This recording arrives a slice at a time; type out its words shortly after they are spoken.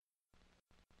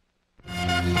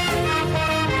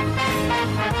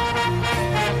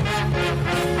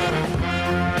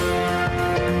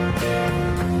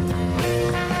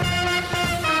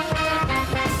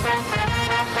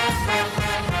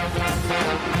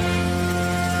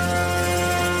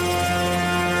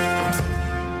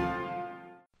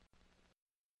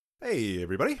Hey,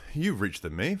 everybody. You've reached the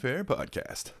Mayfair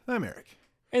Podcast. I'm Eric.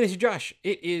 Hey, this is Josh.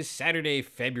 It is Saturday,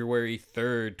 February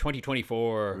 3rd,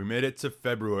 2024. We made it to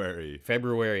February.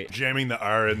 February. Jamming the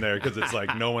R in there because it's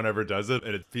like no one ever does it.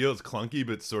 And it feels clunky,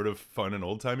 but sort of fun and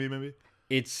old-timey, maybe.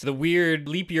 It's the weird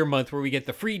leap year month where we get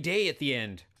the free day at the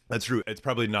end. That's true. It's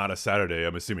probably not a Saturday,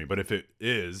 I'm assuming. But if it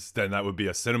is, then that would be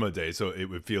a cinema day, so it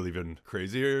would feel even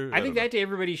crazier. I think that day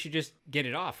everybody should just get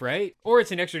it off, right? Or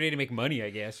it's an extra day to make money, I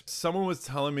guess. Someone was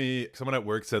telling me, someone at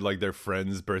work said like their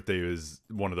friend's birthday was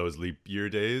one of those leap year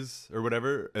days or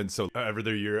whatever. And so every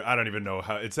other year, I don't even know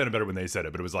how, it sounded better when they said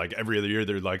it, but it was like every other year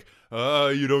they're like,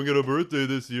 you don't get a birthday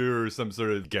this year or some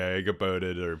sort of gag about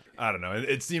it, or I don't know.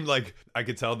 It seemed like I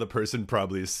could tell the person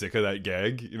probably is sick of that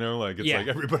gag, you know? Like it's like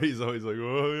everybody's always like,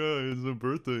 oh yeah, it's a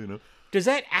birthday, you know? Does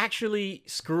that actually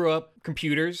screw up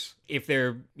computers if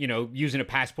they're, using a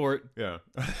passport? Yeah.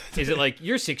 Is it like,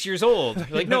 you're 6 years old?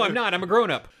 You're like, no, I'm not. I'm a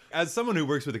grown-up. As someone who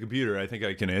works with a computer, I think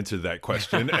I can answer that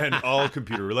question and all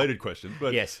computer-related questions.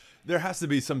 But yes, there has to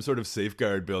be some sort of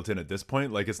safeguard built in at this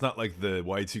point. Like, it's not like the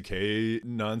Y2K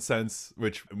nonsense,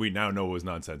 which we now know was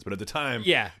nonsense. But at the time,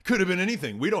 could have been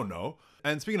anything. We don't know.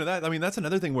 And speaking of that, I mean, that's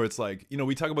another thing where it's like,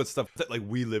 we talk about stuff that like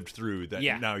we lived through that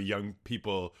now young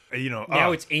people,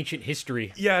 now it's ancient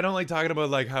history. Yeah, I don't like talking about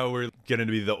like how we're getting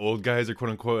to be the old guys or quote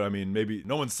unquote. I mean, maybe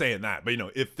no one's saying that, but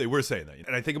if they were saying that,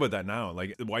 and I think about that now,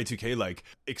 like the Y2K, like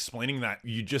explaining that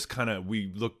you just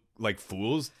we look like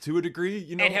fools to a degree,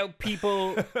 And how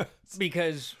people,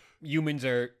 because humans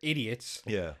are idiots.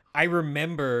 Yeah. I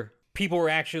remember people were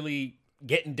actually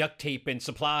getting duct tape and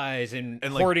supplies and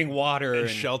hoarding water and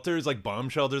shelters, like bomb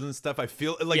shelters and stuff. I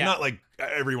feel like not like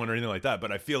everyone or anything like that,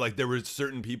 but I feel like there were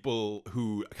certain people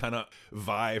who kind of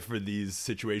vie for these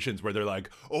situations where they're like,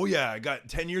 oh yeah, I got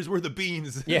 10 years worth of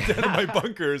beans down in my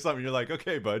bunker or something. You're like,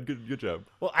 okay, bud, good job.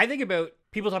 Well, I think about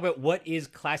people talk about what is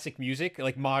classic music,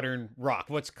 like modern rock.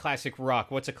 What's classic rock?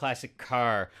 What's a classic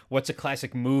car? What's a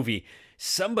classic movie?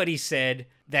 Somebody said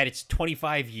that it's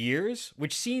 25 years,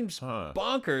 which seems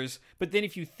bonkers. But then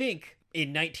if you think in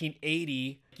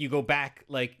 1980, you go back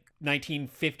like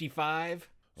 1955,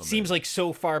 seems like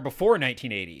so far before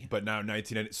 1980. But now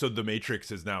 1980, so The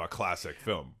Matrix is now a classic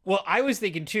film. Well, I was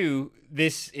thinking too,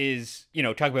 this is,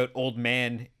 talk about old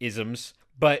man isms,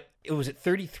 but was it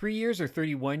 33 years or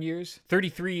 31 years?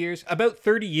 33 years, about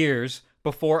 30 years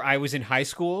before I was in high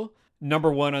school,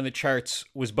 number one on the charts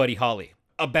was Buddy Holly.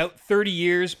 About 30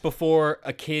 years before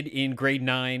a kid in grade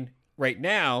 9 right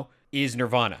now is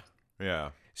Nirvana. Yeah.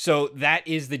 So that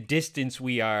is the distance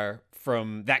we are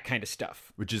from that kind of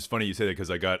stuff. Which is funny you say that because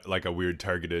I got like a weird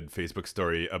targeted Facebook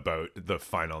story about the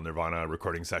final Nirvana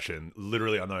recording session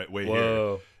literally on the way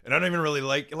here. And I don't even really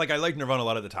like I liked Nirvana a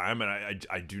lot at the time, and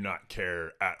I do not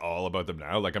care at all about them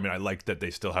now. Like, I mean, I like that they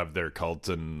still have their cult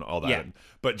and all that. Yeah.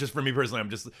 But just for me personally,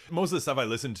 most of the stuff I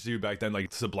listened to back then,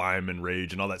 like Sublime and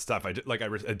Rage and all that stuff, and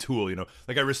Tool,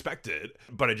 like I respect it,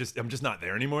 but I'm just not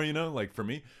there anymore, like for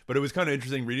me. But it was kind of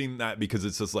interesting reading that because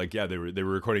it's just like, yeah, they were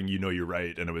recording You're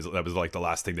Right, and that was like the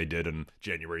last thing they did in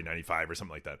January 95 or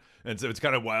something like that. And so it's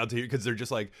kind of wild to hear because they're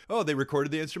just like, oh, they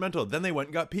recorded the instrumental, then they went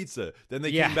and got pizza, then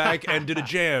they came back and did a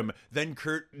jam. Then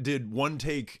Kurt did one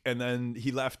take and then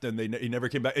he left and he never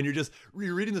came back. And you're just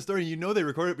reading the story and they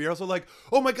recorded it, but you're also like,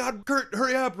 oh my God, Kurt,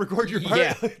 hurry up, record your part.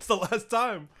 Yeah. It's the last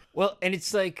time. Well, and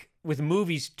it's like with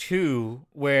movies too,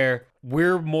 where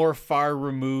we're more far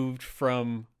removed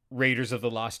from Raiders of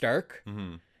the Lost Ark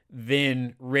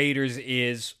than Raiders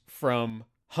is from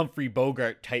Humphrey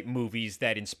Bogart type movies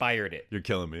that inspired it. You're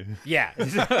killing me. Yeah.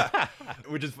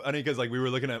 Which is funny because like we were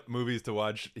looking at movies to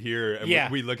watch here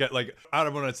and we look at like, I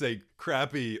don't want to say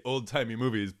crappy old timey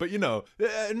movies, but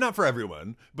not for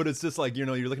everyone, but it's just like, you're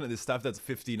looking at this stuff that's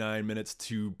 59 minutes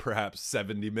to perhaps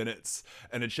 70 minutes.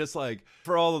 And it's just like,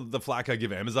 for all of the flack I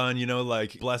give Amazon,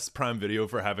 like bless Prime Video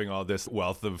for having all this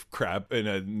wealth of crap in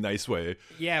a nice way.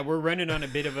 Yeah. We're running on a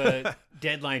bit of a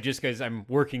deadline just because I'm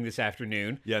working this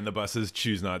afternoon. Yeah. And the buses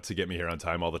choose not to get me here on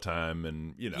time all the time.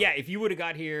 And yeah, if you would have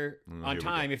got here on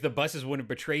time, if the buses wouldn't have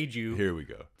betrayed you, here we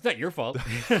go. It's not your fault.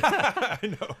 I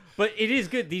know. But it is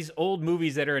good. These old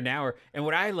movies that are an hour. And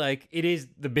what I like, it is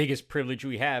the biggest privilege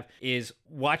we have, is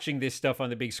watching this stuff on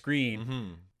the big screen.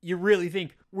 Mm-hmm. You really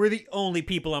think we're the only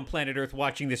people on planet Earth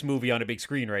watching this movie on a big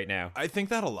screen right now. I think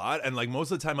that a lot. And like most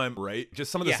of the time I'm right.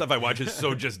 Just some of the stuff I watch is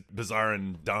so just bizarre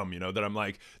and dumb, that I'm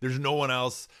like, there's no one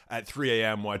else at 3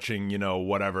 a.m. watching,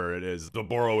 whatever it is, The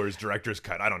Borrower's director's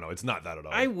cut. I don't know. It's not that at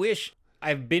all. I wish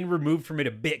I've been removed from it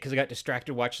a bit because I got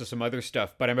distracted watching some other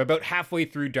stuff, but I'm about halfway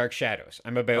through Dark Shadows.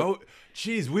 Oh,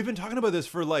 geez, we've been talking about this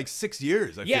for like 6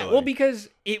 years, I feel like. Well, because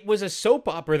it was a soap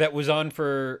opera that was on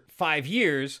for 5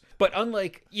 years, but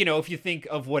unlike, if you think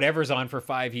of whatever's on for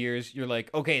 5 years, you're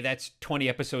like, okay, that's 20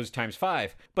 episodes times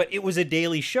 5. But it was a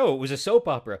daily show. It was a soap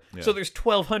opera. Yeah. So there's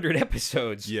 1,200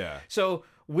 episodes. Yeah. So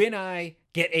when I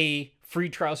get a free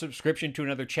trial subscription to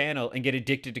another channel and get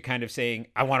addicted to kind of saying,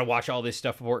 I want to watch all this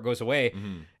stuff before it goes away,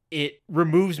 it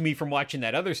removes me from watching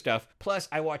that other stuff. Plus,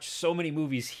 I watch so many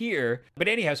movies here. But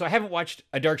anyhow, so I haven't watched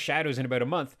A Dark Shadows in about a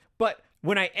month. But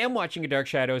when I am watching A Dark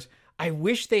Shadows, I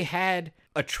wish they had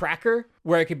a tracker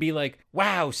where I could be like,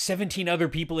 wow, 17 other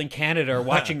people in Canada are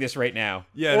watching this right now.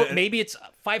 Yeah. Or maybe it's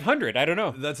 500. I don't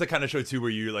know. That's the kind of show, too, where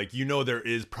you're like, there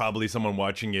is probably someone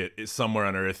watching it somewhere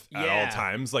on Earth at all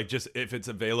times. Like, just if it's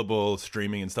available,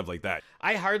 streaming and stuff like that.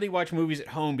 I hardly watch movies at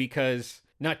home because,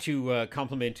 not to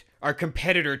compliment our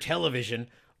competitor television,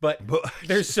 but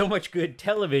there's so much good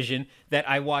television that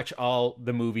I watch all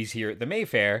the movies here at the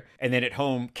Mayfair and then at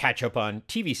home catch up on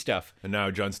TV stuff. And now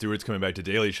Jon Stewart's coming back to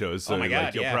daily shows. So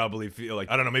you'll probably feel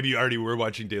like, I don't know, maybe you already were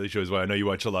watching daily shows. Well, I know you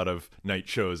watch a lot of night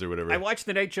shows or whatever. I watch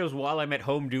the night shows while I'm at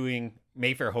home doing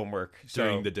Mayfair homework. So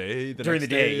during the day? During the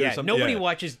day, yeah. Nobody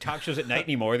watches talk shows at night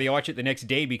anymore. They watch it the next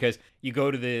day because you go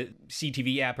to the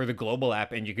CTV app or the Global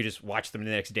app and you could just watch them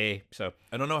the next day. So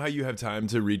I don't know how you have time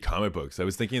to read comic books. I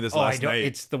was thinking of this last night.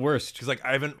 It's the worst. Because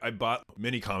I bought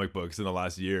many comic books in the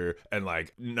last year and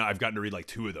I've gotten to read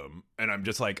 2 of them. And I'm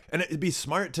just like, and it'd be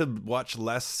smart to watch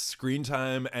less screen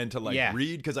time and to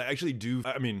read, because I actually do.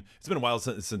 I mean, it's been a while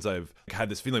since I've had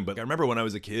this feeling, but I remember when I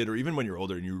was a kid, or even when you're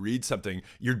older and you read something,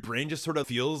 your brain just sort of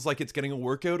feels like it's getting a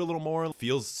workout a little more,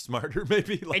 feels smarter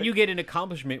maybe. And you get an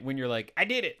accomplishment when you're like, I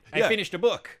did it. I finished a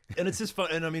book. And it's just fun.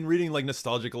 And I mean, reading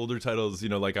nostalgic older titles,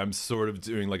 I'm sort of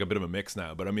doing a bit of a mix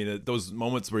now. But I mean, those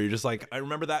moments where you're just like, I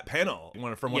remember that panel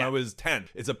from when I was 10.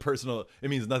 It's a personal, it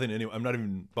means nothing anyway. I'm not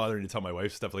even bothering to tell my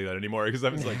wife stuff like that anymore because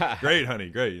I'm just like, great, honey,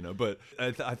 great, But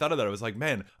I thought of that. I was like,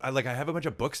 man, I have a bunch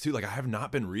of books too. I have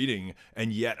not been reading,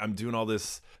 and yet I'm doing all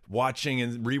this watching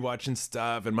and rewatching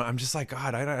stuff. And I'm just like,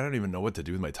 God, I don't even know what to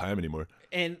do with my time anymore.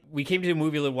 And we came to a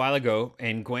movie a little while ago,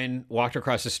 and Gwen walked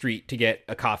across the street to get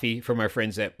a coffee from our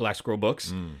friends at Black Squirrel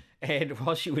Books. And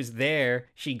while she was there,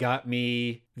 she got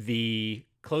me the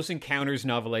Close Encounters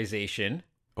novelization.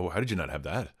 Oh, how did you not have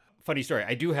that? Funny story.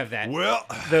 I do have that. Well,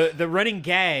 the running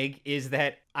gag is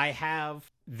that I have.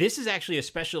 This is actually a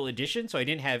special edition, so I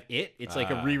didn't have it. It's like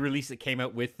a re-release that came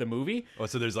out with the movie. Oh,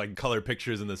 so there's color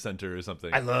pictures in the center or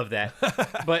something. I love that.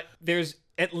 But there's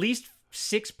at least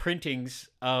 6 printings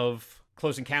of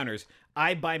Close Encounters.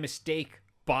 I, by mistake,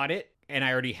 bought it, and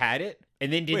I already had it,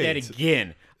 and then did that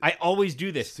again. I always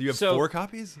do this. So you have 4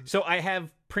 copies? So I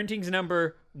have printings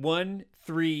number 1,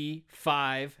 3,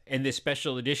 5, and this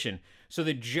special edition. So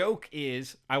the joke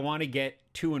is I want to get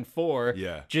 2 and 4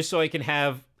 just so I can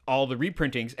have all the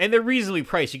reprintings. And they're reasonably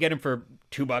priced. You get them for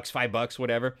 $2, $5,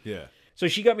 whatever. Yeah. So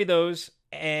she got me those,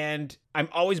 and I'm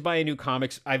always buying new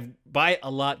comics. I buy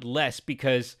a lot less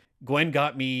because Gwen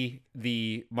got me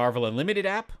the Marvel Unlimited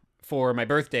app for my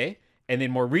birthday. And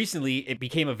then more recently, it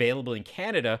became available in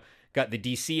Canada, got the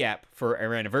DC app for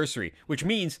our anniversary, which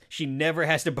means she never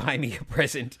has to buy me a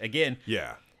present again.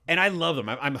 Yeah. And I love them.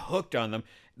 I'm hooked on them.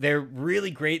 They're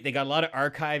really great. They got a lot of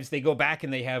archives. They go back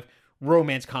and they have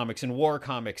romance comics and war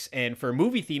comics. And for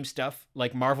movie themed stuff,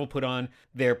 like Marvel put on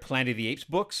their Planet of the Apes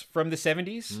books from the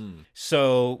 70s.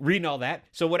 So reading all that.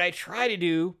 So what I try to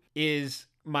do is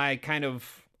my kind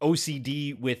of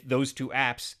OCD with those 2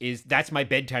 apps is that's my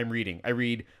bedtime reading. I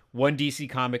read 1 DC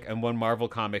comic and 1 Marvel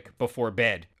comic before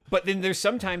bed. But then there's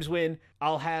sometimes when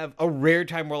I'll have a rare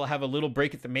time where I'll have a little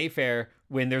break at the Mayfair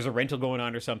when there's a rental going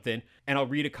on or something, and I'll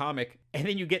read a comic, and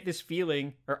then you get this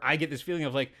feeling, or I get this feeling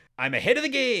of I'm ahead of the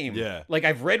game. Yeah.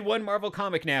 I've read 1 Marvel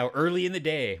comic now early in the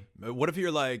day. What if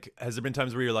you're has there been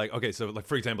times where you're okay, so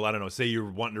for example, I don't know, say you're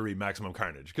wanting to read Maximum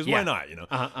Carnage, because why not,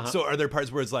 So are there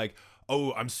parts where it's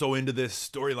oh, I'm so into this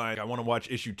storyline, I want to watch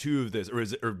issue 2 of this,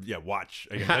 watch.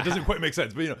 Again, that doesn't quite make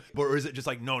sense, but or is it just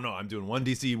no, I'm doing 1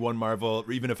 DC, 1 Marvel,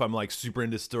 or even if I'm super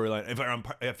into storyline, if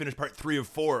I finish part 3 of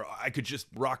 4, I could just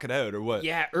rock it out, or what?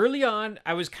 Yeah, early on,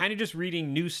 I was kind of just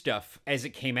reading new stuff as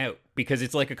it came out, because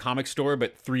it's like a comic store,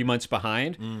 but 3 months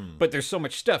behind, but there's so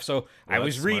much stuff, so I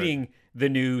was reading the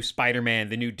new Spider-Man,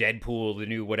 the new Deadpool, the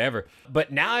new whatever.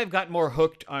 But now I've got more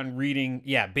hooked on reading,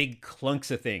 big clunks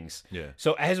of things. Yeah.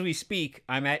 So as we speak,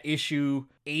 I'm at issue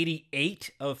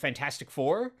 88 of Fantastic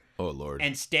Four. Oh, Lord.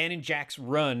 And Stan and Jack's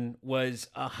run was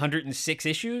 106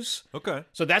 issues. Okay.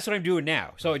 So that's what I'm doing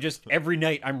now. So just every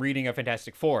night I'm reading a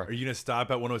Fantastic Four. Are you going to stop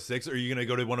at 106 or are you going to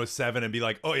go to 107 and be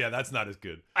like, oh, yeah, that's not as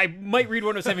good? I might read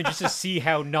 107 just to see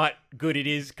how not good it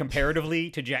is comparatively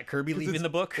to Jack Kirby leaving the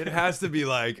book. It has to be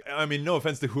like, I mean, no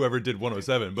offense to whoever did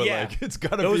 107, but like, it's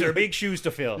got to be. Those are big shoes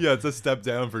to fill. Yeah, it's a step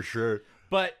down for sure.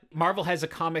 But Marvel has a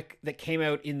comic that came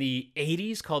out in the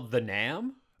 80s called The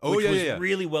Nam. Oh, which yeah, was yeah.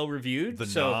 really well reviewed. The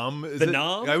so, Nam? The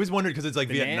Nam? I always wondered because it's like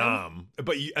The Vietnam.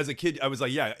 But as a kid, I was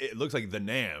like, yeah, it looks like the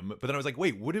Nam. But then I was like,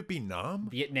 wait, would it be Nam?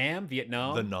 Vietnam?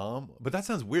 The Nam? But that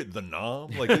sounds weird. The Nam?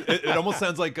 Like, it almost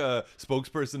sounds like a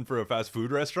spokesperson for a fast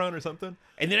food restaurant or something.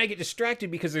 And then I get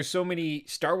distracted because there's so many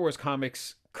Star Wars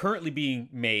comics currently being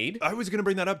made. I was gonna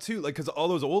bring that up too, like, because all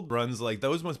those old runs, like,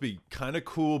 those must be kind of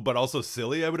cool but also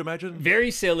silly, I would imagine.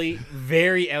 Very silly,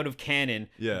 very out of canon.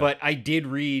 Yeah. But I did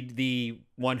read the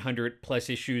 100 plus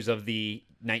issues of the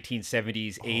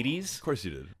 1970s, 80s. Of course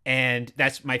you did. And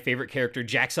that's my favorite character,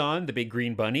 Jackson, the big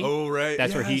green bunny. Oh, right.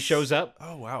 That's where he shows up.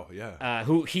 Oh, wow, yeah.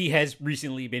 Who he has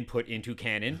recently been put into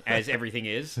canon, as everything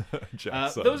is.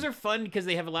 Those are fun because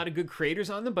they have a lot of good creators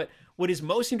on them. But what is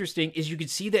most interesting is you can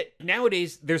see that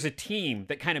nowadays there's a team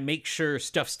that kind of makes sure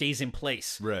stuff stays in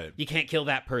place. Right. You can't kill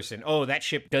that person. Oh, that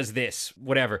ship does this,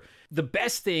 whatever. The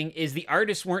best thing is the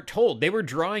artists weren't told. They were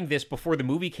drawing this before the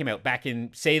movie came out back in,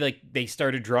 say, like they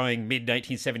started drawing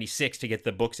mid-1976 to get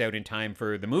the books out in time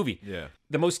for the movie. Yeah.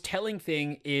 The most telling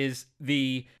thing is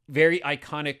the very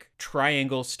iconic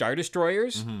triangle Star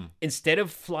Destroyers. Mm-hmm. Instead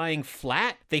of flying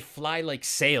flat, they fly like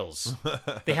sails.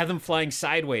 They have them flying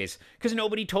sideways because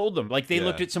nobody told them. Like, they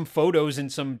looked at some photos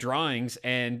and some drawings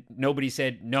and nobody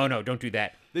said, no, don't do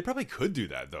that. They probably could do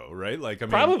that, though, right? Like, I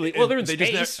mean, probably. Well, they're in they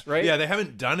space, right? Yeah, they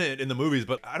haven't done it in the movies,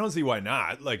 but I don't see why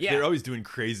not. Like, Yeah. they're always doing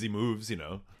crazy moves, you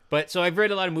know? But so I've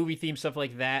read a lot of movie themed stuff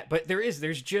like that. But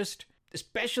there's just,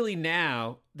 especially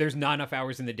now, there's not enough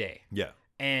hours in the day. Yeah.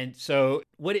 And so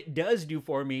what it does do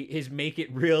for me is make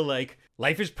it real, like,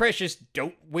 life is precious.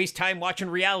 Don't waste time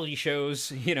watching reality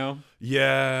shows, you know?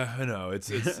 Yeah, I know. It's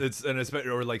and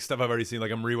especially, or like stuff I've already seen. Like,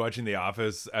 I'm rewatching The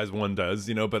Office as one does,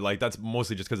 you know, but like that's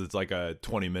mostly just because it's like a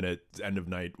 20-minute end of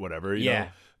night, whatever, you know?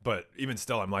 But even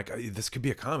still, I'm like, this could be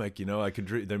a comic, you know? I could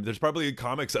there's probably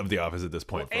comics of The Office at this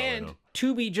point. For all I know.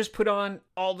 Tubi just put on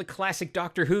all the classic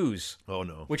Doctor Who's. Oh,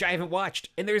 no. Which I haven't watched.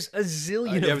 And there's a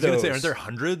zillion of those. I was going to say, aren't there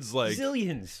hundreds? Like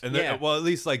zillions. And then, well, at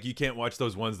least like you can't watch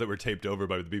those ones that were taped over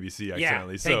by the BBC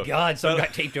accidentally. Thank God some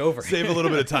got taped over. Save a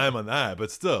little bit of time on that, but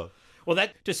still. Well,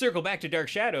 that to circle back to Dark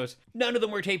Shadows, none of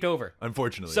them were taped over.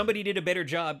 Unfortunately. Somebody did a better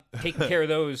job taking care of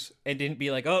those and didn't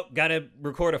be like, oh, gotta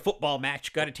record a football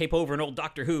match, gotta tape over an old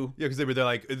Doctor Who. Yeah, because they're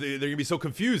like, they're gonna be so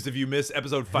confused if you miss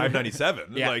episode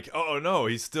 597. Yeah. Like, oh no,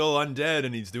 he's still undead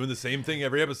and he's doing the same thing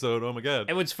every episode. Oh my God.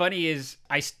 And what's funny is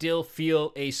I still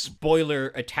feel a spoiler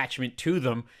attachment to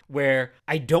them where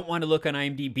I don't want to look on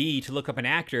IMDb to look up an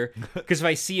actor because if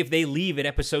I see if they leave at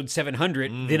episode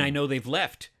 700, then I know they've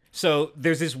left. So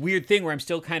there's this weird thing where I'm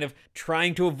still kind of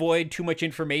trying to avoid too much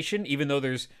information, even though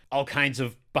there's all kinds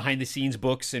of behind the scenes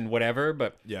books and whatever.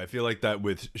 But yeah, I feel like that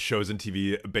with shows and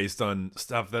TV based on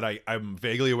stuff that I'm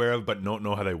vaguely aware of, but don't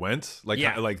know how they went. Like,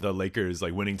 like the Lakers,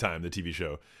 like Winning Time, the TV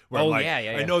show. Where I'm like,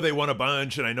 I know they won a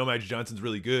bunch and I know Magic Johnson's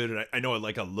really good. And I know it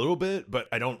like a little bit, but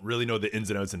I don't really know the ins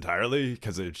and outs entirely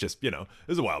because it's just, you know, it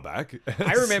was a while back.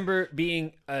 I remember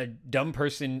being a dumb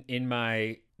person in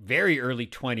my very early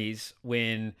 20s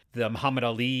when the Muhammad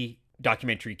Ali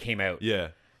documentary came out. Yeah.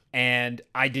 And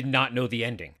I did not know the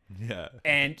ending. Yeah.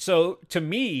 And so to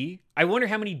me, I wonder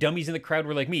how many dummies in the crowd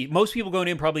were like me. Most people going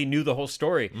in probably knew the whole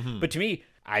story. Mm-hmm. But to me,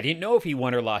 I didn't know if he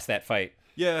won or lost that fight.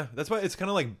 Yeah, that's why it's kind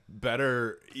of like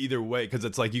better either way because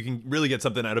it's like you can really get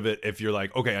something out of it if you're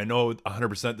like, okay, I know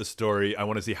 100% the story. I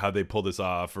want to see how they pull this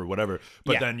off or whatever.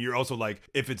 But then you're also like,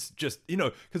 if it's just, you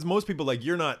know, because most people like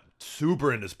you're not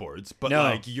super into sports, but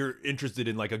like you're interested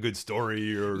in like a good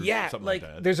story or something like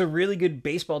that. There's a really good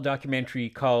baseball documentary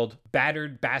called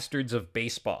Battered Bastards of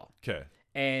Baseball. Okay.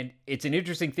 And it's an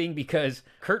interesting thing because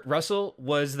Kurt Russell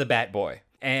was the bat boy.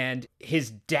 And his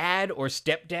dad or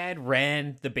stepdad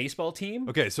ran the baseball team.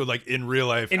 Okay, so like in real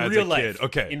life kid.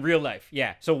 Okay. In real life,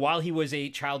 yeah. So while he was a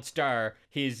child star,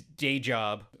 his day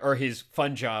job or his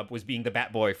fun job was being the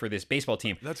bat boy for this baseball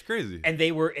team. That's crazy. And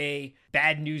they were a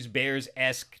Bad News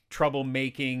Bears-esque,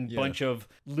 troublemaking bunch of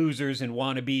losers and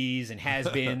wannabes and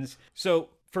has-beens. So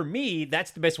for me,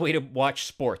 that's the best way to watch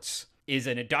sports, is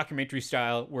in a documentary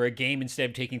style where a game,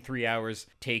 instead of taking 3 hours,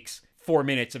 takes 4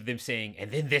 minutes of them saying, and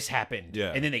then this happened.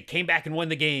 Yeah. And then they came back and won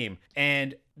the game.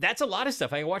 And that's a lot of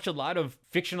stuff. I watch a lot of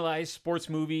fictionalized sports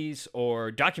movies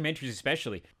or documentaries,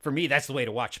 especially. For me, that's the way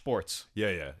to watch sports.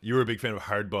 Yeah. You were a big fan of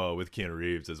Hardball with Keanu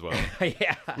Reeves as well.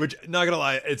 Yeah. Which, not gonna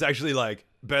lie, it's actually like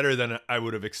better than I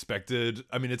would have expected.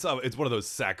 I mean, it's one of those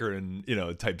saccharine,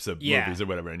 types of movies or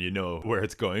whatever, and you know where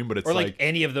it's going, but it's or like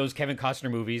any of those Kevin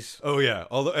Costner movies. Oh yeah,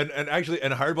 although and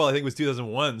Hardball I think was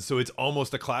 2001, so it's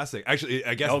almost a classic. Actually,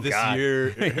 I guess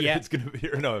year it's gonna be,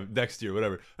 or no, next year,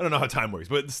 whatever. I don't know how time works,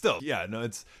 but still, yeah, no,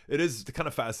 it is kind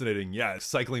of fascinating. Yeah,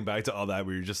 cycling back to all that,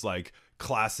 where you're just like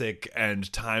classic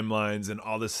and timelines and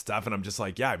all this stuff, and I'm just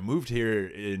like, yeah, I moved here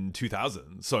in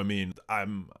 2000, so I mean,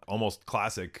 I'm almost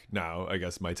classic now, I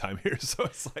guess, my time here. So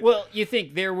it's like, well, you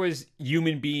think there was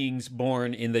human beings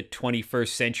born in the 21st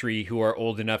century who are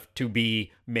old enough to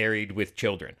be married with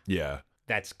children. Yeah,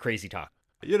 that's crazy talk.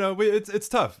 It's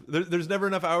tough. There's never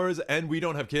enough hours, and we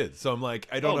don't have kids, so I'm like,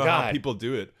 I don't know how people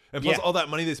do it. And plus, all that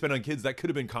money they spend on kids, that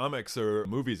could have been comics or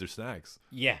movies or snacks.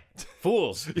 Yeah,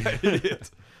 fools. Yeah,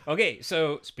 idiots. Okay,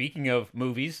 so speaking of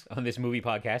movies on this movie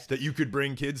podcast that you could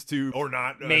bring kids to or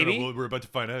not, maybe. I don't know, we're about to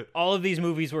find out. All of these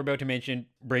movies we're about to mention,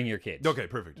 bring your kids. Okay,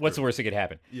 perfect. What's the worst that could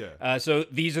happen? Yeah. So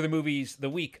these are the movies the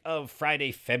week of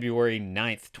Friday, February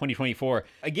 9th, 2024.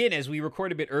 Again, as we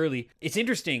record a bit early, it's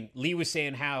interesting. Lee was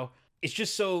saying how it's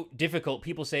just so difficult.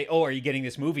 People say, oh, are you getting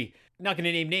this movie? Not going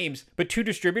to name names, but 2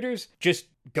 distributors just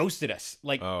ghosted us.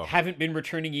 Haven't been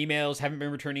returning emails, haven't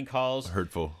been returning calls.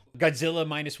 Hurtful. Godzilla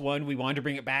 -1, we wanted to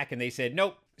bring it back, and they said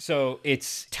nope. So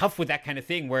it's tough with that kind of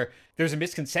thing where there's a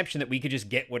misconception that we could just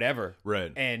get whatever.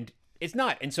 Right. And it's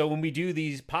not. And so when we do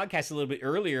these podcasts a little bit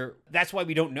earlier, that's why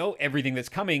we don't know everything that's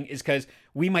coming, is because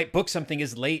we might book something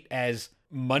as late as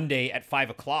Monday at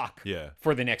 5:00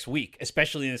 for the next week,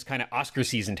 especially in this kind of Oscar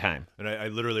season time. And I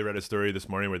literally read a story this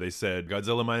morning where they said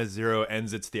Godzilla -0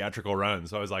 ends its theatrical run.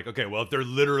 So I was like, okay, well, if they're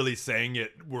literally saying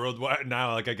it worldwide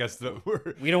now, like, I guess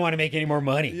we don't want to make any more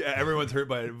money. Yeah, everyone's hurt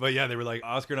by it. But yeah, they were like,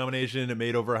 Oscar nomination, it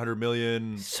made over 100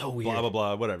 million. So weird. Blah, blah,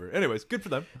 blah, whatever. Anyways, good for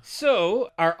them.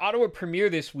 So our Ottawa premiere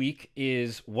this week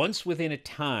is Once Within a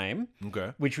Time,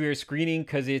 which we are screening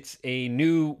because it's a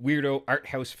new weirdo art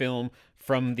house film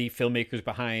from the filmmakers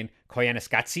behind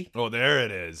Koyaanisqatsi. Oh, there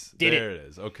it is. There it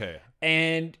is. Okay.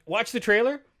 And watch the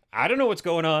trailer. I don't know what's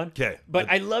going on. Okay. But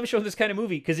I love showing this kind of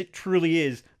movie because it truly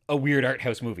is a weird art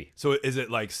house movie. So is it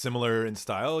like similar in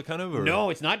style, kind of? Or? No,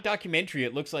 it's not documentary.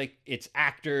 It looks like it's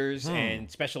actors and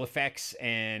special effects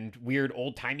and weird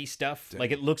old-timey stuff. Dang.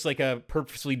 Like it looks like a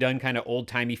purposely done kind of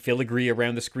old-timey filigree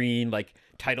around the screen, like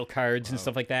title cards and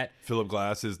stuff like that. Philip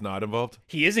Glass is not involved?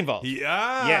 He is involved.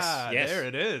 Yes. There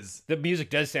it is. The music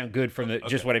does sound good from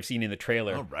just what I've seen in the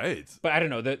trailer. All right. But I don't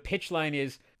know. The pitch line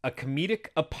is a comedic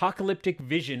apocalyptic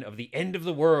vision of the end of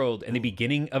the world and the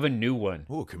beginning of a new one.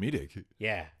 Oh, comedic.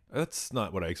 Yeah. That's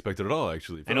not what I expected at all,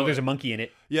 actually. I know there's a monkey in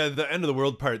it. Yeah, the end of the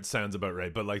world part sounds about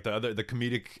right, but like the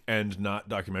comedic and not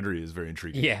documentary is very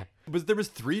intriguing. Yeah. There was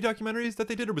 3 documentaries that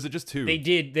they did, or was it just 2? They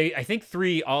did. I think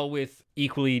 3, all with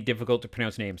equally difficult to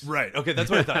pronounce names. Right. Okay, that's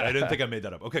what I thought. I didn't think I made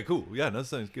that up. Okay, cool. Yeah, that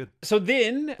sounds good. So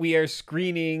then we are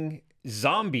screening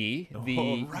Zombie,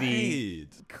 the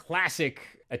classic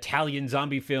Italian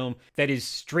zombie film that is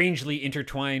strangely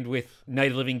intertwined with Night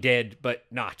of the Living Dead, but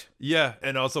not. Yeah,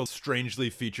 and also strangely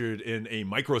featured in a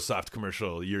Microsoft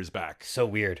commercial years back. So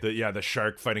weird. The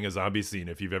shark fighting a zombie scene,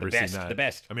 if you've ever seen that. The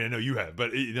best. I mean, I know you have,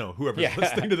 but whoever's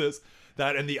listening to this,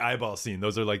 that and the eyeball scene,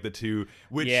 those are like the 2,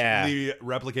 which Lee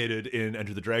replicated in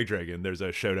Enter the Dragon. There's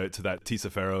a shout out to that Tisa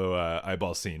Farrow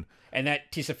eyeball scene. And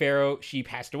that Tisa Farrow, she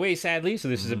passed away, sadly, so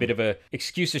this is a bit of a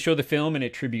excuse to show the film and a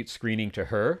tribute screening to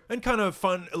her. And kind of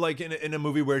fun, like in a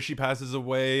movie where she passes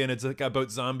away and it's like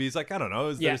about zombies. Like, I don't know,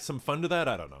 is there some fun to that?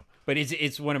 I don't know. But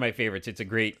it's one of my favorites. It's a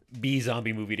great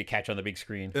B-zombie movie to catch on the big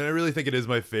screen. And I really think it is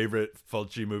my favorite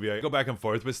Fulci movie. I go back and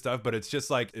forth with stuff, but it's just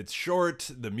like, it's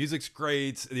short, the music's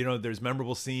great, there's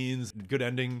memorable scenes, good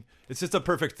ending. It's just a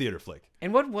perfect theater flick.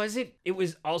 And what was it? It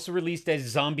was also released as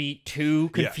Zombie 2,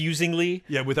 confusingly.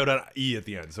 Yeah, without an E at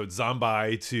the end. So it's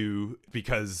Zombie 2,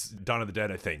 because Dawn of the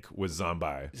Dead, I think, was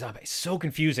Zombie. Zombie. So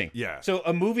confusing. Yeah. So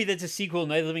a movie that's a sequel,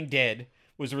 Night of the Living Dead,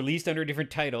 was released under a different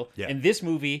title. Yeah. And this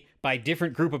movie, by a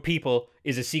different group of people,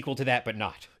 is a sequel to that, but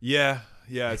not. Yeah.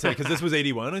 It's like, because this was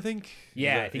 81, I think.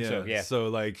 I think so. Yeah. So,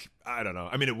 like, I don't know.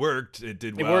 I mean, it worked. It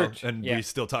did well. And we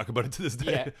still talk about it to this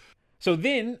day. Yeah. So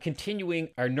then, continuing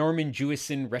our Norman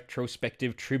Jewison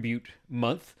retrospective tribute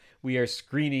month, we are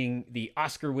screening the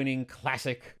Oscar-winning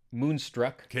classic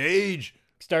Moonstruck. Cage.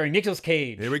 Starring Nicolas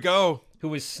Cage. Here we go. Who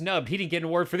was snubbed. He didn't get an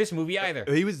award for this movie either.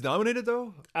 He was nominated,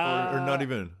 though? Or not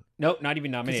even? Nope, not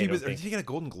even nominated. Did he get a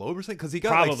Golden Globe or something? Because he got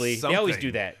probably. Like, something. They always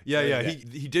do that. Yeah.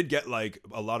 He did get like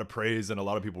a lot of praise, and a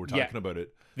lot of people were talking about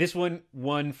it. This one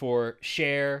won for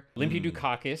Cher, Olympia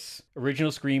Dukakis,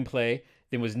 original screenplay.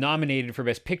 Then was nominated for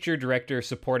Best Picture, Director,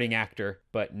 Supporting Actor,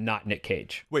 but not Nick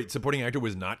Cage. Wait, supporting actor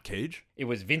was not Cage? It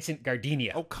was Vincent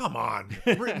Gardenia. Oh, come on.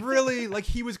 Really? Like,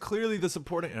 he was clearly the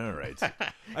supporting... All right.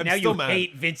 I'm now still you mad.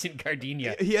 hate Vincent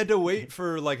Gardenia. He had to wait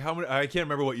for, like, how many... I can't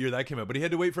remember what year that came out, but he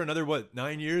had to wait for another,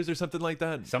 9 years or something like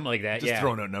that? Something like that, Just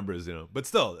throwing out numbers, But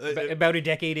still... about a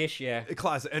decade-ish, yeah.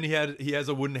 Classic. And he has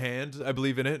a wooden hand, I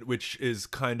believe, in it, which is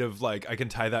kind of like... I can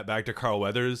tie that back to Carl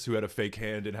Weathers, who had a fake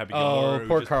hand in Happy Gilmore. Oh,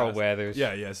 poor Carl Weathers.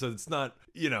 Yeah. So it's not...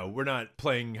 we're not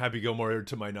playing Happy Gilmore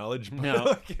to my knowledge, but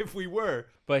no. If we were.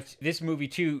 But this movie,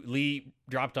 too, Lee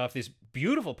dropped off this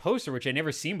beautiful poster, which I'd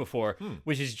never seen before,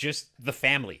 which is just the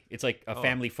family. It's like a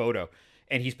family photo.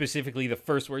 And he specifically, the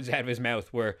first words out of his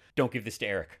mouth were, "Don't give this to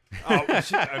Eric."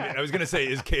 I was going to say,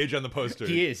 is Cage on the poster?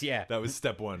 He is, yeah. That was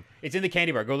step one. It's in the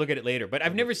candy bar. Go look at it later. But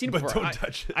I've never seen it before. But don't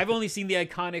touch it. I've only seen the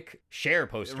iconic Cher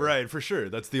poster. Right, for sure.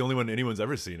 That's the only one anyone's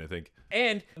ever seen, I think.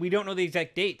 And we don't know the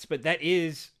exact dates, but that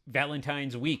is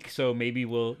Valentine's week. So maybe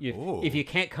if you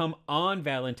can't come on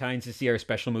Valentine's to see our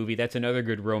special movie, that's another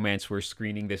good romance we're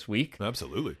screening this week.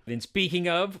 Absolutely. Then speaking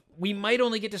of, we might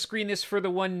only get to screen this for the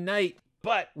one night,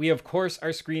 but we, of course,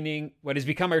 are screening what has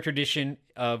become our tradition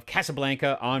of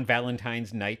Casablanca on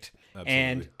Valentine's night. Absolutely.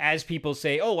 And as people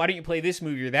say, oh, why don't you play this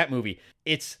movie or that movie?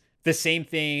 It's the same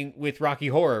thing with Rocky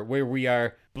Horror, where we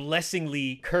are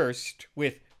blessingly cursed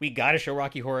with, we got to show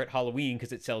Rocky Horror at Halloween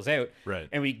because it sells out. Right.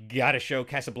 And we got to show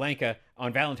Casablanca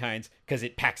on Valentine's because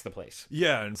it packs the place.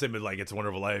 Yeah, and same with like It's a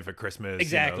Wonderful Life at Christmas.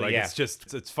 Exactly,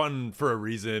 it's fun for a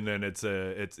reason, and it's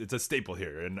a staple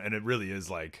here, and it really is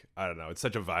like, I don't know, it's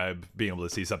such a vibe being able to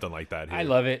see something like that here. I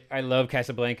love it. I love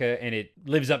Casablanca, and it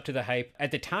lives up to the hype.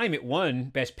 At the time, it won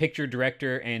Best Picture,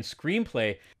 Director, and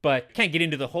Screenplay, but can't get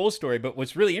into the whole story. But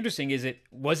what's really interesting is it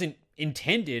wasn't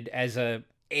intended as a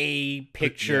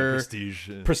picture,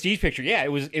 prestige picture. Yeah,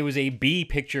 it was a B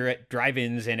picture at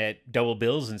drive-ins and at double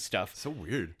bills and stuff. So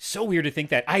weird To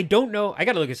think that. I don't know. I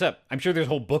got to look this up. I'm sure there's a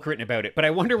whole book written about it, but I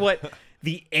wonder what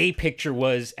the A picture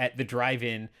was at the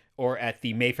drive-in or at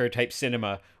the Mayfair type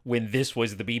cinema when this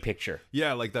was the B picture.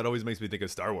 Yeah, like that always makes me think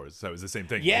of Star Wars. That was the same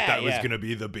thing. Yeah, like that was going to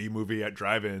be the B movie at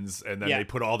drive-ins, and then they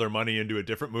put all their money into a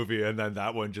different movie, and then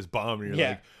that one just bombed. And you're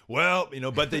like, well,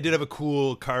 but they did have a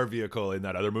cool car vehicle in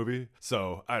that other movie.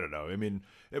 So I don't know. I mean,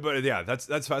 but yeah, that's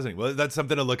fascinating. Well, that's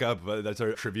something to look up. That's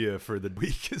our trivia for the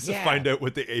week, is to find out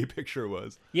what the A picture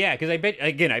was. Yeah, because I bet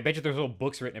you there's whole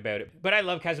books written about it. But I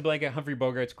love Casablanca. Humphrey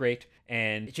Bogart's great,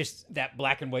 and it's just that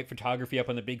black and white photography up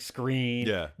on the big screen.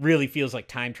 Yeah, really feels like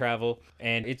time travel,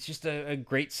 and it's just a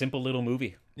great, simple little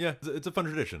movie. Yeah, it's a fun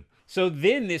tradition. So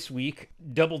then this week,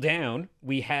 double down,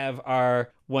 we have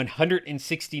our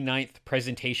 169th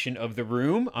presentation of The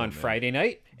Room on Friday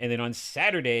night, and then on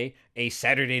Saturday, a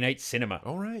Saturday Night Cinema.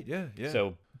 All right, yeah.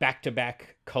 So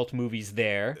back-to-back cult movies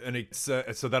there. And it's so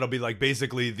that'll be like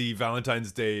basically the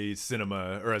Valentine's Day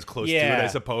cinema, or as close to it, I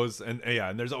suppose. And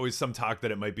and there's always some talk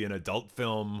that it might be an adult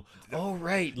film. Oh,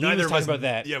 right. Lee was talking about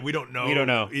that. Yeah, we don't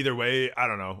know. Either way, I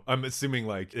don't know. I'm assuming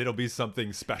like it'll be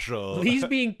something special. Lee's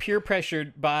being peer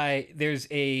pressured by, there's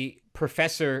a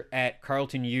professor at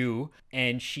Carleton U,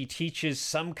 and she teaches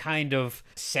some kind of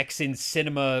sex in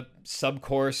cinema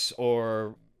subcourse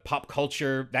or pop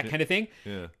culture, that kind of thing.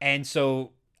 Yeah. And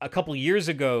so a couple years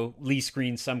ago, Lee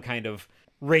screened some kind of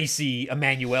racy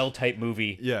Emmanuel type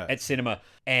movie at cinema.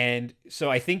 And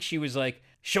so I think she was like,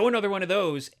 show another one of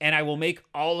those and I will make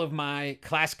all of my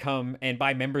class come and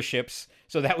buy memberships.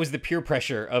 So that was the peer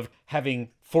pressure of having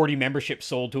 40 memberships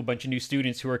sold to a bunch of new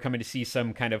students who are coming to see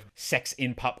some kind of sex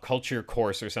in pop culture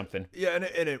course or something. Yeah, and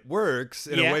it works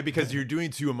in a way because you're doing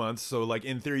 2 a month. So like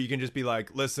in theory, you can just be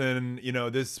like, listen,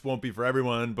 this won't be for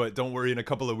everyone, but don't worry, in a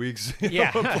couple of weeks, we'll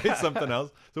play something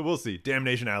else. So we'll see.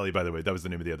 Damnation Alley, by the way, that was the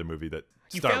name of the other movie that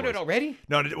You found it already?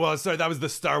 No, well, sorry, that was the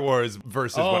Star Wars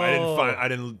versus one. I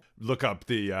didn't look up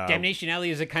the Damnation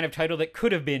Alley is a kind of title that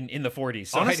could have been in the 40s.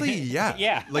 So honestly, yeah.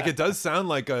 Yeah. Like it does sound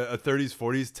like a 30s,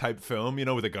 40s type film,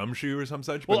 with a gumshoe or some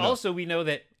such. Well, also we know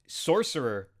that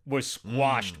Sorcerer was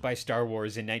squashed by Star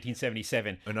Wars in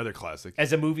 1977. Another classic.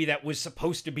 As a movie that was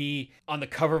supposed to be on the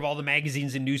cover of all the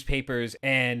magazines and newspapers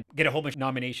and get a whole bunch of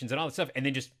nominations and all that stuff. And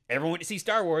then just everyone went to see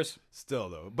Star Wars. Still,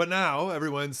 though. But now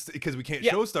everyone's, because we can't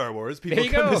show Star Wars, people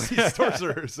come to see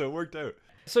Sorcerer. So it worked out.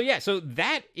 So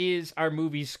that is our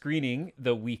movie screening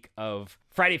the week of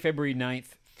Friday, February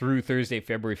 9th through Thursday,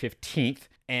 February 15th.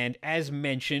 And as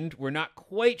mentioned, we're not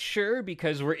quite sure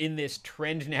because we're in this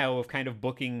trend now of kind of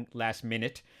booking last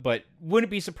minute. But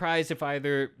wouldn't be surprised if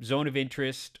either Zone of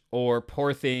Interest or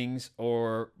Poor Things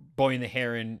or Boy and the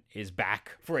Heron is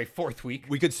back for a fourth week.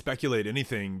 We could speculate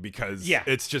anything because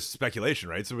it's just speculation,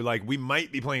 right? So we're like, we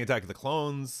might be playing Attack of the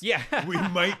Clones. Yeah. We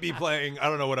might be playing, I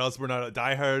don't know what else. We're not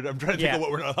Die Hard. I'm trying to think of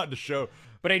what we're not allowed to show.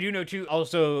 But I do know, too,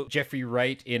 also Jeffrey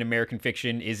Wright in American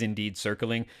Fiction is indeed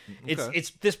circling. Okay. It's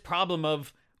this problem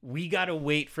of we got to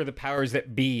wait for the powers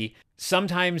that be.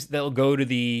 Sometimes they'll go to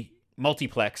the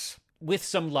multiplex with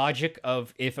some logic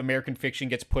of if American Fiction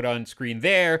gets put on screen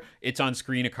there, it's on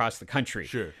screen across the country.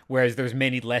 Sure. Whereas there's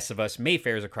many less of us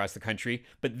Mayfairs across the country.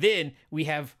 But then we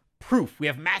have proof. We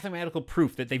have mathematical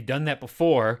proof that they've done that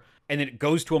before. And then it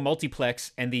goes to a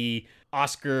multiplex and the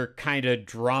Oscar kind of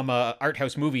drama art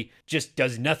house movie just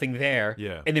does nothing there.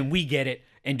 Yeah. And then we get it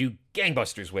and do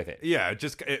gangbusters with it. Yeah,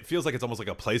 it feels like it's almost like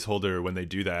a placeholder when they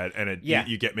do that, and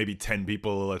you get maybe 10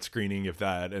 people at screening, if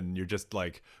that, and you're just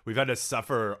like, we've had to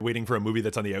suffer waiting for a movie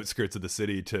that's on the outskirts of the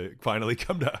city to finally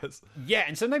come to us. Yeah,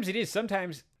 and sometimes it is.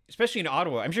 Sometimes, especially in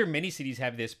Ottawa, I'm sure many cities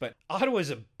have this, but Ottawa's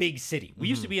a big city. We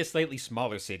used to be a slightly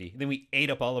smaller city. Then we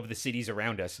ate up all of the cities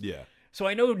around us. Yeah. So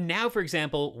I know now, for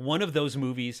example, one of those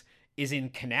movies is in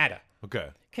Canada. Okay.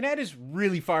 Canada's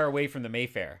really far away from the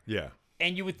Mayfair. Yeah.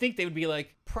 And you would think they would be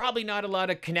like, probably not a lot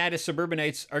of Canada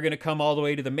suburbanites are going to come all the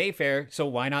way to the Mayfair, so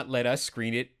why not let us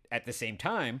screen it at the same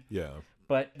time? Yeah.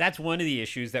 But that's one of the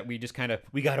issues that we just kind of,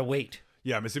 we got to wait.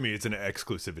 Yeah, I'm assuming it's an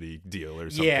exclusivity deal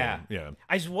or something. Yeah. Yeah.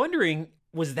 I was wondering,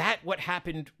 was that what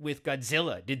happened with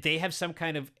Godzilla? Did they have some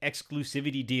kind of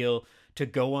exclusivity deal to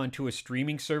go onto a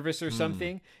streaming service or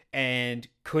something and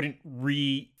couldn't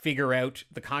figure out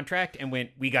the contract and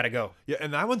went, we got to go? Yeah,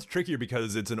 and that one's trickier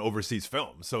because it's an overseas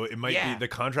film. So it might be, the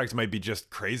contracts might be just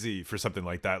crazy for something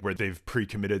like that where they've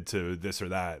pre-committed to this or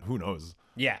that. Who knows?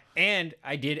 Yeah, and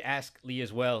I did ask Lee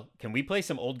as well, can we play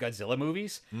some old Godzilla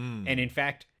movies? And in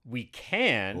fact, we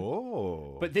can.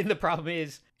 Oh. But then the problem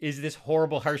is this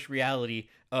horrible, harsh reality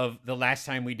of the last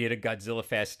time we did a Godzilla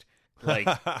Fest, like,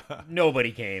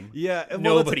 nobody came. Yeah, well,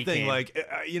 nobody that's the thing.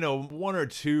 came. Like, one or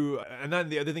two, and then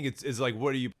the other thing is like,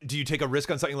 what do you take a risk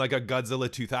on something like a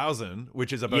Godzilla 2000,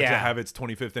 which is about to have its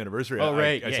 25th anniversary?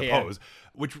 I suppose,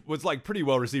 which was like pretty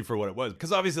well received for what it was.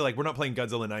 Because obviously, like, we're not playing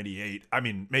Godzilla 98. I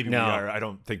mean, maybe we are. I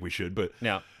don't think we should, but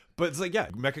no. But it's like,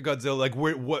 Mechagodzilla, like,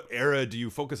 what era do you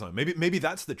focus on? Maybe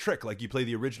that's the trick. Like, you play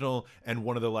the original and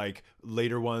one of the, like,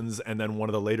 later ones, and then one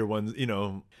of the later ones, you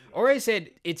know. Or I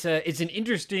said, it's an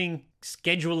interesting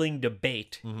scheduling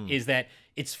debate, is that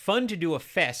it's fun to do a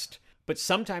fest, but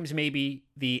sometimes maybe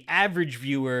the average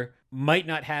viewer might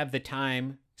not have the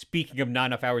time, speaking of not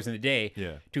enough hours in the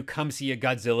day, to come see a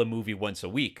Godzilla movie once a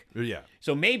week. Yeah.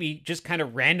 So maybe just kind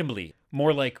of randomly,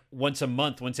 more like once a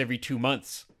month, once every 2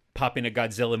 months, pop in a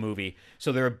Godzilla movie,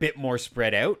 so they're a bit more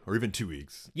spread out. Or even 2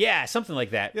 weeks. Yeah, something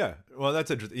like that. Yeah, well,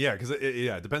 that's interesting. Yeah, because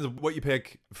it depends on what you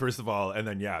pick, first of all, and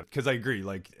then, because I agree,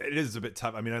 like, it is a bit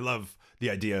tough. I mean, I love the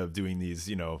idea of doing these,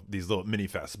 these little mini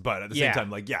fests, but at the same time,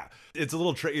 like, it's a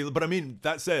little tricky. But I mean,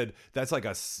 that said, that's like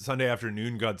a Sunday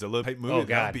afternoon Godzilla type movie. Oh, God.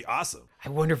 That would be awesome. I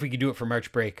wonder if we could do it for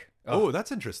March break. Oh,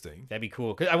 that's interesting. That'd be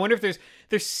cool. Because I wonder if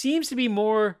there seems to be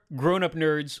more grown-up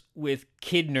nerds with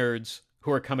kid nerds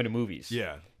who are coming to movies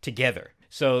together.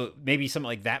 So maybe something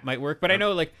like that might work. But I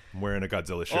know, like, I'm wearing a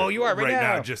Godzilla shirt. Oh, you are right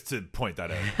now. Just to point that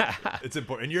out. It's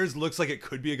important. And yours looks like it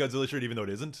could be a Godzilla shirt, even though it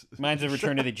isn't. Mine's a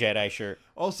Return of the Jedi shirt.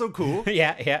 Also cool.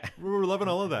 Yeah. We're loving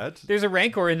all of that. There's a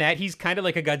Rancor in that. He's kind of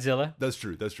like a Godzilla. That's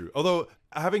true. Although,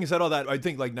 having said all that, I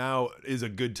think, like, now is a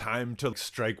good time to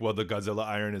strike while the Godzilla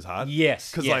iron is hot. Yes.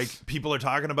 Because, like, people are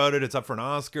talking about it. It's up for an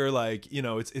Oscar. Like,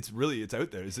 it's really, it's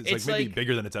out there. It's like maybe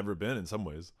bigger than it's ever been in some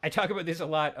ways. I talk about this a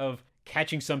lot of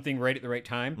catching something right at the right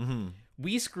time. Mm-hmm.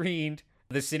 We screened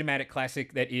the cinematic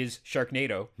classic that is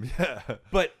Sharknado. Yeah.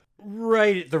 But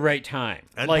right at the right time.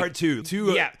 And like, part two,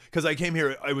 because I came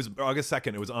here, it was August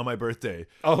 2nd, it was on my birthday.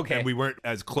 Oh, okay. And we weren't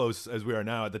as close as we are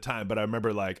now at the time, but I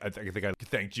remember, like, I think I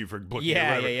thanked you for booking it,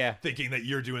 whatever, thinking that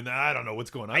you're doing that. I don't know what's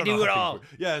going on. I do it all.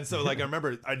 Yeah, and so, like, I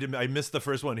remember I missed the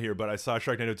first one here, but I saw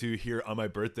Sharknado 2 here on my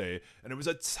birthday, and it was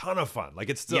a ton of fun.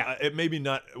 Like, it's still, it maybe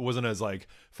wasn't as, like,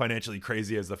 financially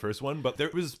crazy as the first one, but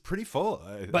it was pretty full.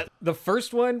 But the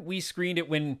first one, we screened it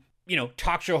when,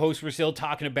 talk show hosts were still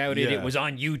talking about it. Yeah. It was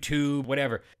on YouTube,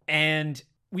 whatever. And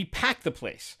we packed the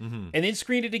place. Mm-hmm. And then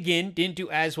screened it again, didn't do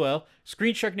as well.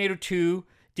 Screened Sharknado 2,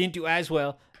 didn't do as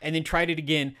well. And then tried it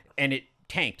again, and it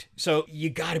tanked. So you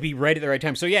got to be right at the right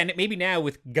time. So yeah, and maybe now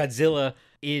with Godzilla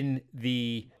in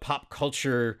the pop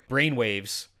culture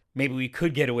brainwaves, maybe we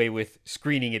could get away with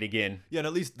screening it again. Yeah, and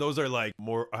at least those are like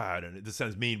more, I don't know, this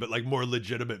sounds mean, but like more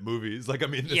legitimate movies. Like, I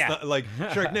mean, it's not like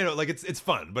Sharknado, like it's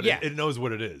fun, but it knows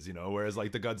what it is, you know, whereas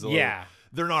like the Godzilla,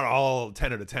 they're not all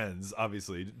 10 out of 10s,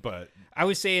 obviously, but. I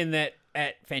was saying that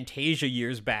at Fantasia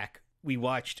years back, we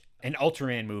watched an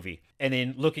Ultraman movie, and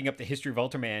then looking up the history of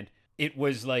Ultraman, it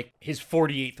was like his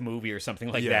 48th movie or something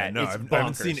like that. No, I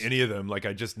haven't seen any of them. Like,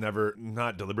 I just never,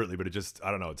 not deliberately, but it just,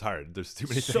 I don't know, it's hard. There's too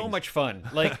many things. So much fun.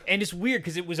 Like, and it's weird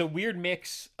because it was a weird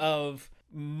mix of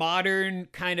modern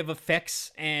kind of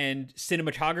effects and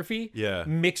cinematography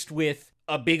mixed with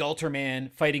a big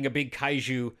Ultraman fighting a big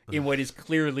kaiju in what is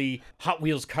clearly Hot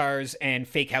Wheels cars and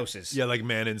fake houses. Yeah, like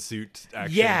man in suit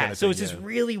action. Yeah, kind of so it's this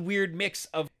really weird mix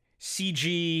of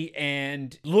CG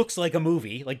and looks like a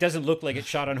movie, like doesn't look like it's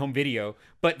shot on home video,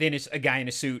 but then it's a guy in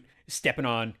a suit stepping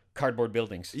on cardboard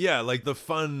buildings. Yeah, like the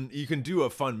fun, you can do a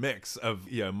fun mix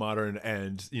of modern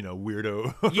and, you know,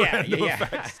 weirdo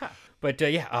effects. But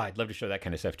I'd love to show that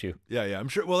kind of stuff too. Yeah, I'm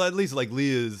sure. Well, at least like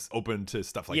Leah's open to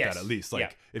stuff like that. At least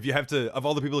like if you have to, of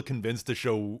all the people convinced to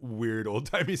show weird old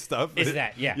timey stuff, is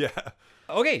that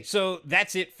Okay, so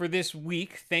that's it for this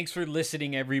week. Thanks for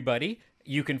listening, everybody.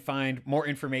 You can find more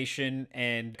information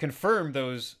and confirm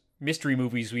those mystery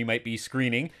movies we might be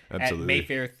screening at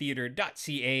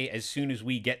mayfairtheatre.ca as soon as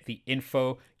we get the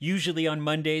info, usually on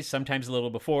Mondays, sometimes a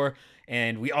little before.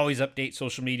 And we always update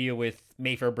social media with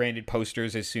Mayfair branded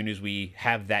posters as soon as we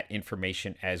have that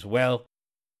information as well.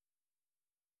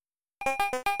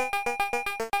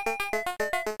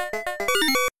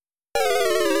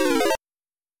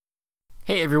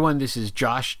 Hey everyone, this is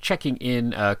Josh checking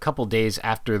in a couple days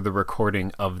after the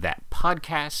recording of that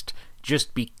podcast.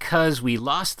 Just because we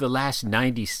lost the last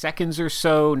 90 seconds or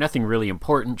so, nothing really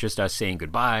important, just us saying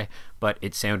goodbye, but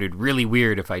it sounded really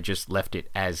weird if I just left it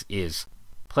as is.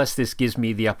 Plus, this gives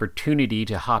me the opportunity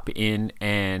to hop in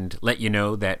and let you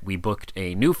know that we booked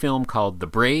a new film called The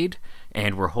Braid,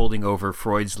 and we're holding over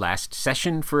Freud's last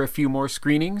session for a few more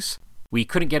screenings. We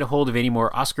couldn't get a hold of any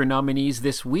more Oscar nominees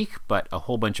this week, but a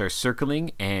whole bunch are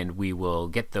circling, and we will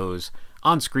get those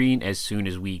on screen as soon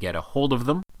as we get a hold of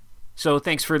them. So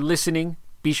thanks for listening.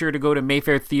 Be sure to go to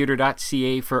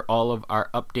mayfairtheatre.ca for all of our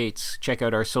updates. Check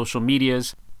out our social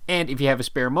medias. And if you have a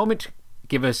spare moment,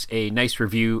 give us a nice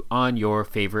review on your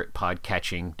favorite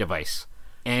podcatching device.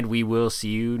 And we will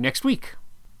see you next week.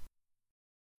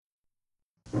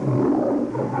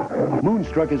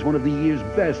 Moonstruck is one of the year's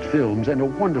best films and a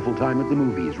wonderful time at the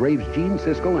movies, raves Gene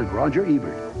Siskel and Roger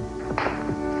Ebert.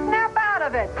 Snap out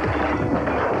of it!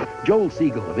 Joel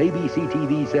Siegel of ABC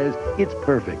TV says it's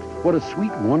perfect. What a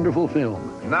sweet, wonderful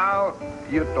film. Now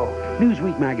you talk.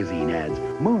 Newsweek magazine adds,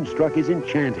 Moonstruck is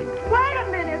enchanting. Wait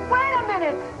a minute!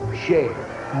 Cher,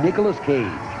 Nicolas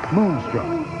Cage,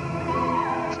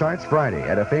 Moonstruck. Starts Friday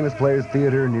at a Famous Players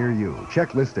Theater near you.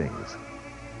 Check listings.